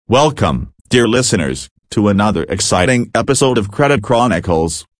Welcome, dear listeners, to another exciting episode of Credit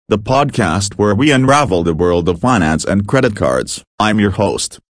Chronicles, the podcast where we unravel the world of finance and credit cards. I'm your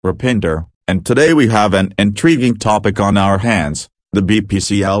host, Rupinder, and today we have an intriguing topic on our hands, the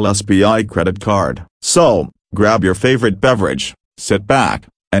BPCL SBI credit card. So, grab your favorite beverage, sit back,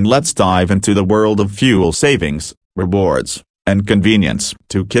 and let's dive into the world of fuel savings, rewards, and convenience.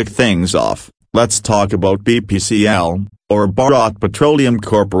 To kick things off, let's talk about BPCL, or Bharat Petroleum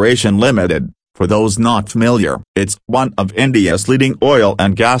Corporation Limited. For those not familiar, it's one of India's leading oil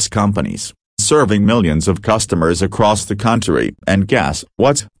and gas companies, serving millions of customers across the country. And guess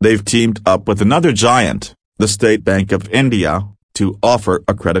what? They've teamed up with another giant, the State Bank of India, to offer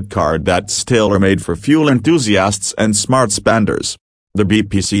a credit card that's tailor-made for fuel enthusiasts and smart spenders. The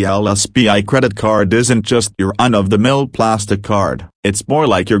BPCL SBI credit card isn't just your run-of-the-mill plastic card. It's more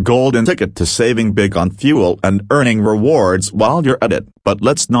like your golden ticket to saving big on fuel and earning rewards while you're at it. But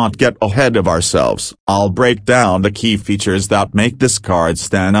let's not get ahead of ourselves. I'll break down the key features that make this card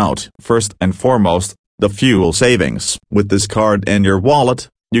stand out. First and foremost, the fuel savings. With this card in your wallet,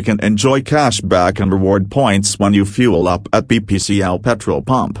 you can enjoy cash back and reward points when you fuel up at BPCL petrol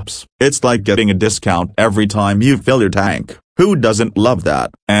pumps. It's like getting a discount every time you fill your tank. Who doesn't love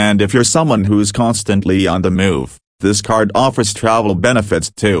that? And if you're someone who's constantly on the move, this card offers travel benefits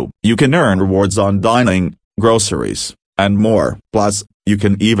too. You can earn rewards on dining, groceries, and more. Plus, you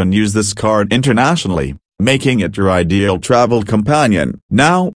can even use this card internationally, making it your ideal travel companion.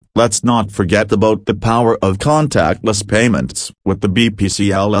 Now, let's not forget about the power of contactless payments. With the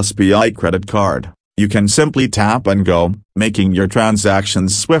BPCL SBI credit card, you can simply tap and go, making your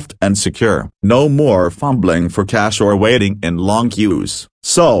transactions swift and secure. No more fumbling for cash or waiting in long queues.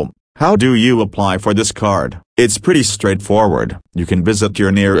 So, how do you apply for this card? It's pretty straightforward. You can visit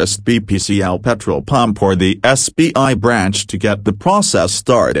your nearest BPCL petrol pump or the SBI branch to get the process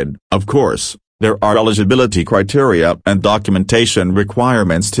started. Of course, there are eligibility criteria and documentation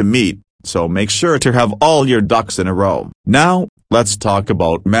requirements to meet, so make sure to have all your ducks in a row. Now, let's talk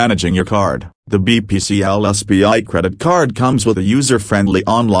about managing your card. The BPCL SBI credit card comes with a user-friendly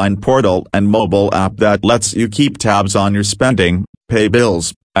online portal and mobile app that lets you keep tabs on your spending, pay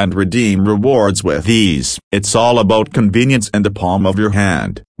bills, and redeem rewards with ease. It's all about convenience in the palm of your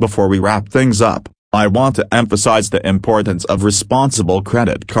hand. Before we wrap things up, I want to emphasize the importance of responsible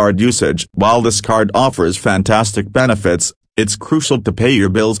credit card usage. While this card offers fantastic benefits, it's crucial to pay your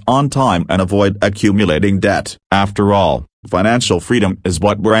bills on time and avoid accumulating debt. After all, financial freedom is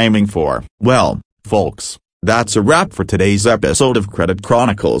what we're aiming for. Well, folks, that's a wrap for today's episode of Credit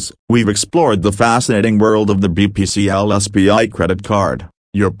Chronicles. We've explored the fascinating world of the BPCL SBI credit card,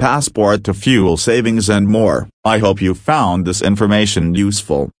 your passport to fuel savings and more. I hope you found this information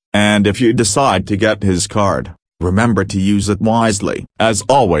useful, and if you decide to get his card, remember to use it wisely. As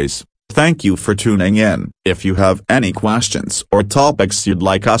always, thank you for tuning in. If you have any questions or topics you'd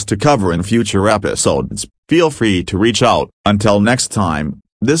like us to cover in future episodes, feel free to reach out. Until next time,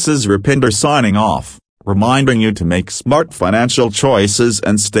 this is Rupinder signing off, reminding you to make smart financial choices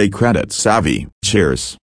and stay credit savvy. Cheers.